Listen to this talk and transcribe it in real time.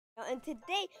and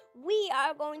today we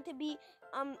are going to be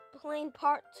playing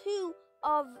part 2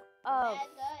 of All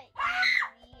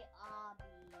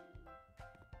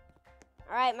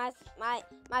right,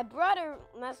 my brother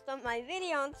messed up my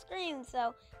video on screen,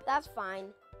 so that's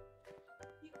fine.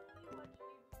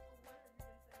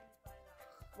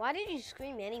 Why did you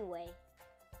scream anyway?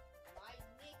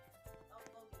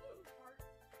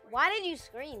 Why did you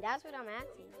scream? That's what I'm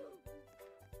asking.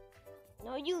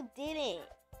 No, you didn't.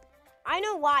 I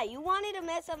know why. You wanted to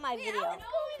mess up my video.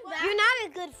 You're not a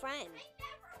good friend.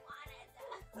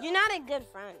 You're not a good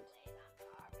friend.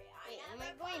 Wait, am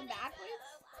I going backwards?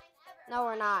 No,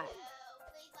 we're not.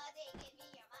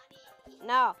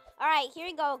 No. All right, here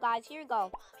we go, guys. Here we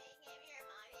go.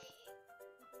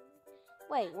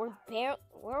 Wait,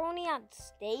 we're only on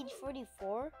stage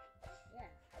 44? Yeah.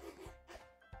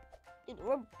 Dude,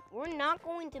 we're not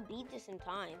going to beat this in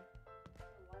time.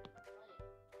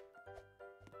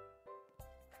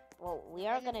 Well, we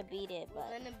are gonna beat it, but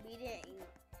we're gonna beat it,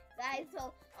 guys.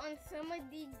 So on some of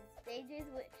these stages,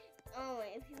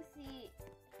 if you see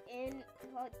in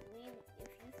part 3,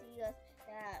 if you see us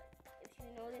if you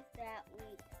notice that we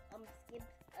skip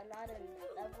a lot of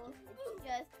levels, it's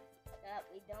just that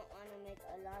we don't want to make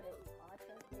a lot of parts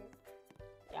of this.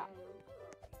 Yeah.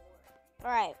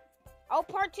 All right. Oh,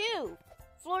 part 2,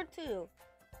 floor 2.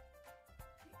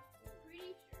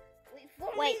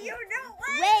 Wait, wait,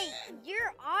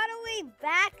 you're all the way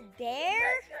back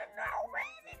there?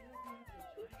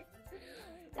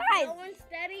 Guys, slow and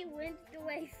steady wins the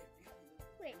race.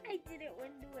 Wait, I didn't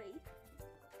win the race.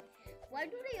 Why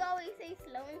do they always say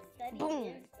slow and steady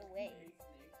wins the race?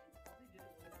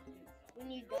 When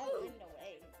you don't win the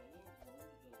race.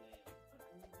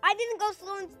 I didn't go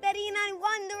slow and steady and I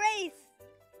won the race.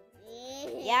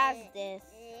 Yes, this.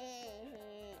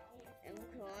 I'm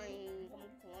crying.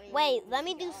 Wait, let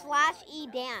me do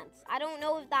 /E dance. I don't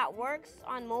know if that works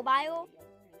on mobile.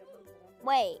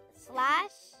 Wait,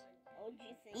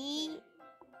 /E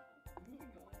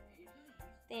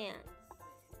dance.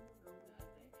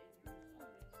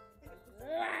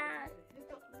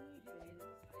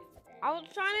 I was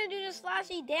trying to do the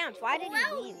 /E dance. Why did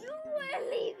you leave? You were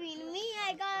leaving me.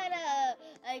 I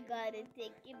gotta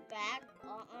take it back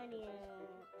on you.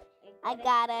 I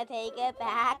gotta take it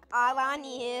back all on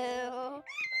you.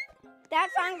 That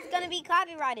song's gonna be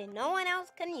copyrighted. No one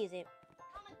else can use it.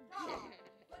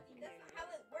 That's not how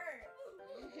it works.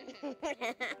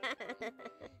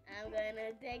 I'm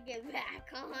gonna take it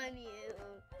back on you.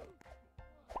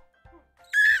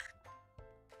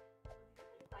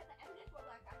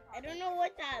 I don't know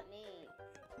what that means.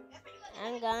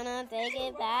 I'm gonna take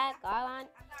it back all on.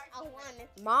 I want it.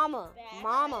 Mama.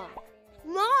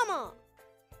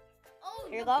 Oh,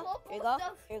 Here you go. Here you go.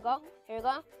 Here you go. Here you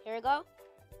go. Here you go.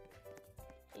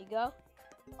 Here you go.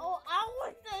 Oh, I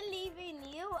wasn't leaving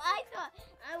you. I thought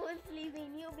I was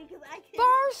leaving you because I could.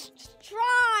 First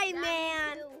try,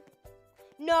 man.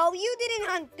 No, you didn't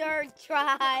on third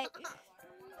try.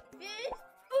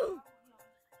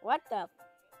 What the?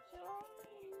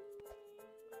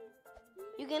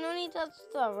 You can only touch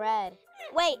the red.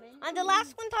 Wait, on the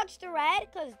last one, touch the red,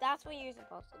 because that's what you're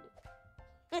supposed to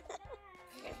do.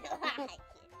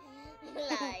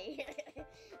 Lie.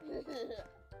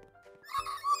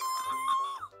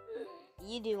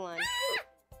 You do one.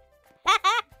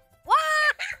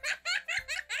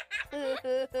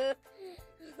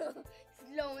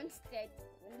 Slow and steady.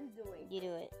 You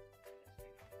do it.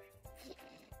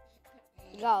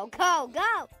 Go, go, go. Wait,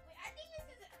 I think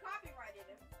this is copyrighted.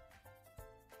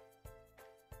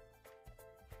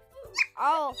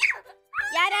 Oh.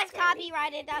 Yeah, that's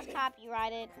copyrighted. That's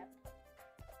copyrighted.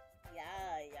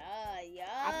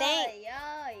 Yeah. I think.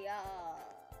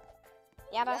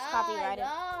 Yeah, that's copyrighted.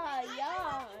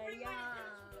 Yeah.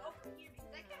 Over here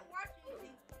because I can't watch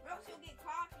anything, or else you'll get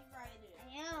copyrighted.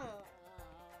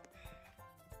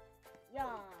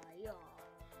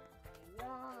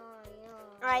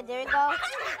 All right, there we go.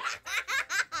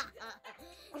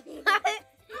 I'm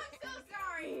so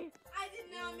sorry. I did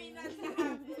not mean that to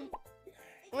happen.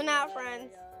 We're not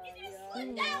friends. It just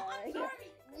slipped out. I'm sorry.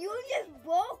 You just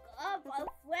woke up a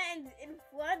friend in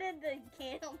front of the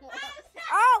camera.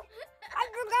 Oh, I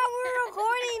forgot we were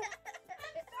recording.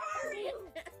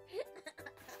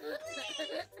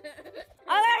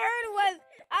 All I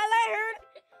heard,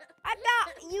 I thought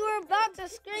you were about to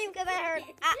scream because I heard,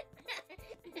 ah.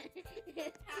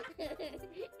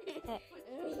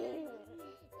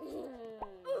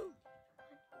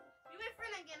 You're my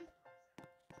friend again.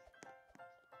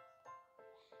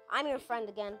 I'm your friend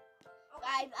again.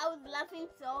 Guys, I was laughing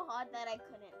so hard that I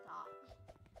couldn't talk.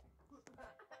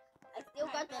 I still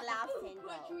got the laugh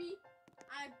syndrome.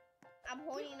 I'm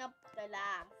holding up the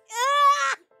laugh.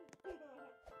 Ah!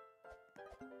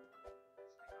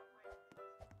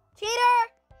 Cheater!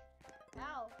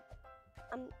 Ow.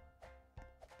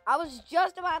 I was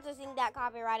just about to sing that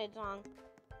copyrighted song.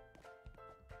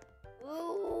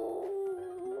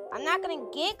 Ooh. I'm not gonna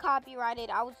get copyrighted.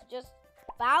 I was just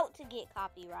about to get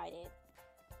copyrighted.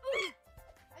 I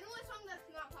know a song that's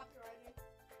not copyrighted.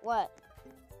 What?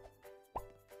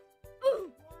 Born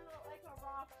Up Like a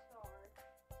Rock Star.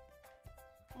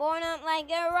 Born up like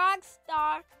a rock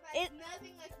star. Like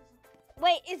nothing like this.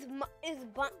 Wait,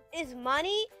 is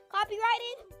money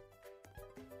copyrighted?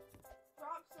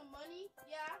 Drop some money.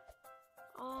 Yeah.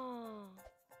 Oh.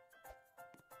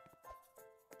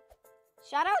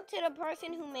 Shout out to the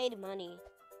person who made money.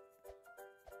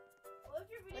 Well, if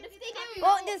your video What if gets they get copyrighted,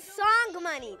 Well, the don't song get-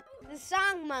 money. The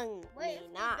song money, Wait,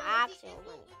 not If actual you-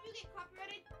 money. If you get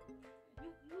copyrighted,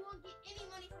 you won't get any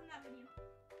money from that video.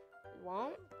 You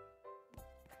won't?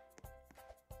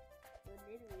 You're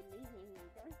literally leaving me.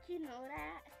 Don't you know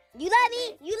that? You let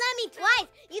me twice.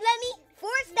 You let me 4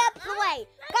 steps away.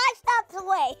 5 steps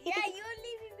away. Yeah, you're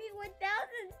leaving me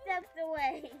 1,000 steps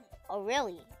away. Oh,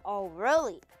 really? Oh,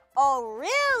 really? Oh,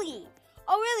 really?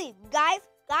 Oh, really? Guys,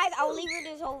 I will leave you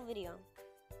this whole video.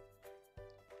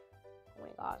 Oh my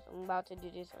gosh, I'm about to do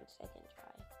this on second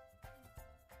try.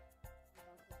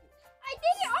 I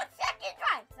did it on second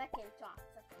try. Second try.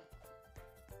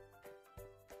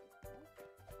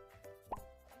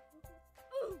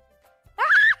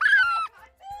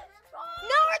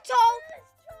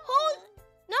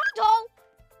 Naruto!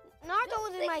 Naruto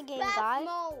was in my game, guys.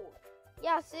 Mode.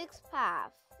 Yeah, 6th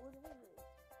path.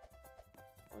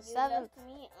 You 7th. left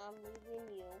me, I'm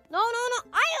leaving you. No.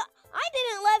 I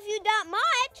didn't left you that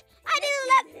much. I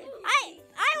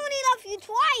only left you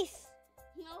twice.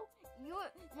 No,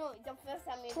 the first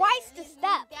time you Twice didn't the leave me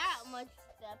steps. that much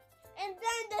steps. And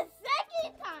then the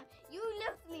second time, you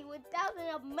left me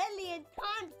 1,000,000,000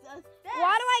 times the steps.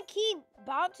 Why do I keep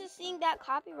about to sing that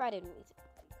copyrighted music?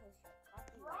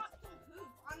 Drop some poop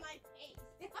on my face.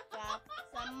 Drop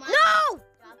some money. No!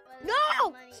 Drop a No! lot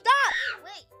of money. Stop!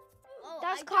 Wait. Oh,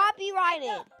 That's I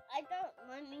copyrighted. thought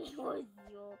money was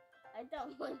your. I thought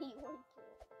money was your.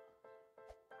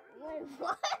 Wait,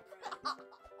 what?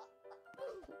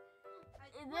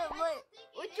 Is it what?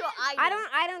 What's your item?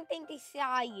 I don't think they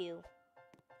saw you.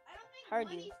 I don't think Heard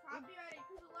money's you. copyrighted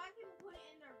because a lot of people put it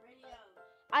in their videos.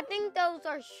 I think those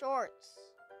are shorts.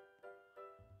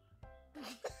 Oh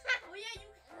yeah,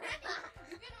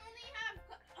 you can only have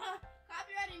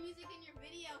copyrighted music in your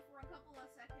video for a couple of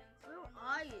seconds. Who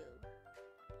are you?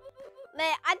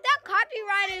 Man, I thought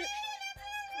copyrighted.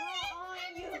 Who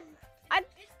are you?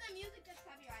 It's the music that's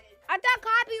copyrighted. I thought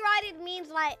copyrighted means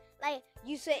like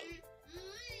you say.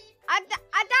 I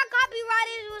thought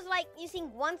copyrighted was like you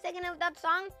sing 1 second of that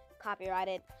song.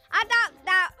 Copyrighted. I thought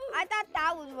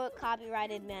that was what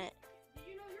copyrighted meant. Did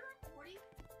you know you're recording?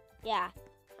 Yeah,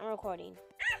 I'm recording.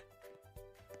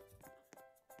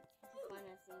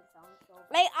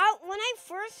 Like when I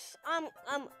first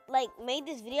like made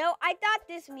this video, I thought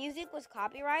this music was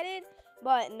copyrighted,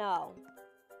 but no.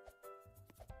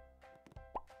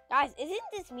 Guys,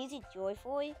 isn't this music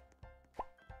joyful?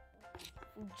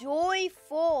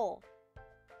 Joyful.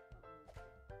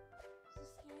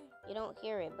 You don't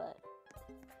hear it, but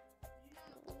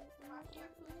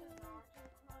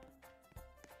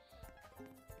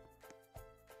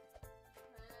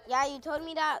yeah, you told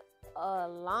me that a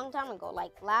long time ago,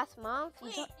 like last month.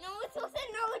 Wait, Naruto said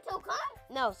Naruto come?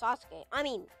 No, Sasuke. I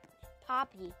mean,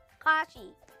 Poppy,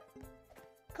 Kakashi.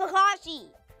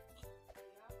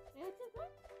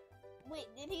 Wait,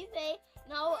 did he say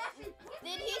no?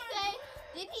 Did he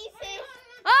say?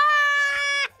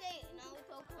 Ah! Say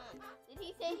Naruto come? Did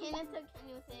he say Hinata? Can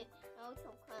you say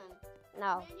Naruto come?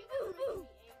 No. Man, you can make me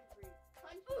angry.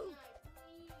 Punch me,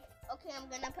 please. Okay, I'm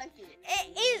gonna punch you.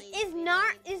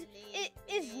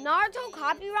 Is Naruto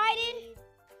copyrighted?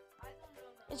 I don't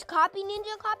know. Is Copy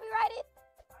Ninja copyrighted?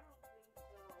 I don't think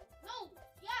so. No.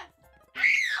 Yes.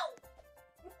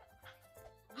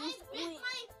 I bit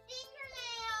my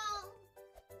fingernail.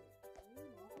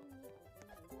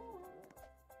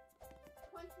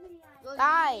 Punch me.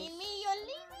 Guys. You're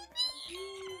leaving me.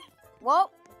 Well,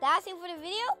 that's it for the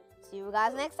video. See you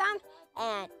guys next time,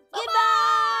 and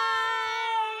goodbye.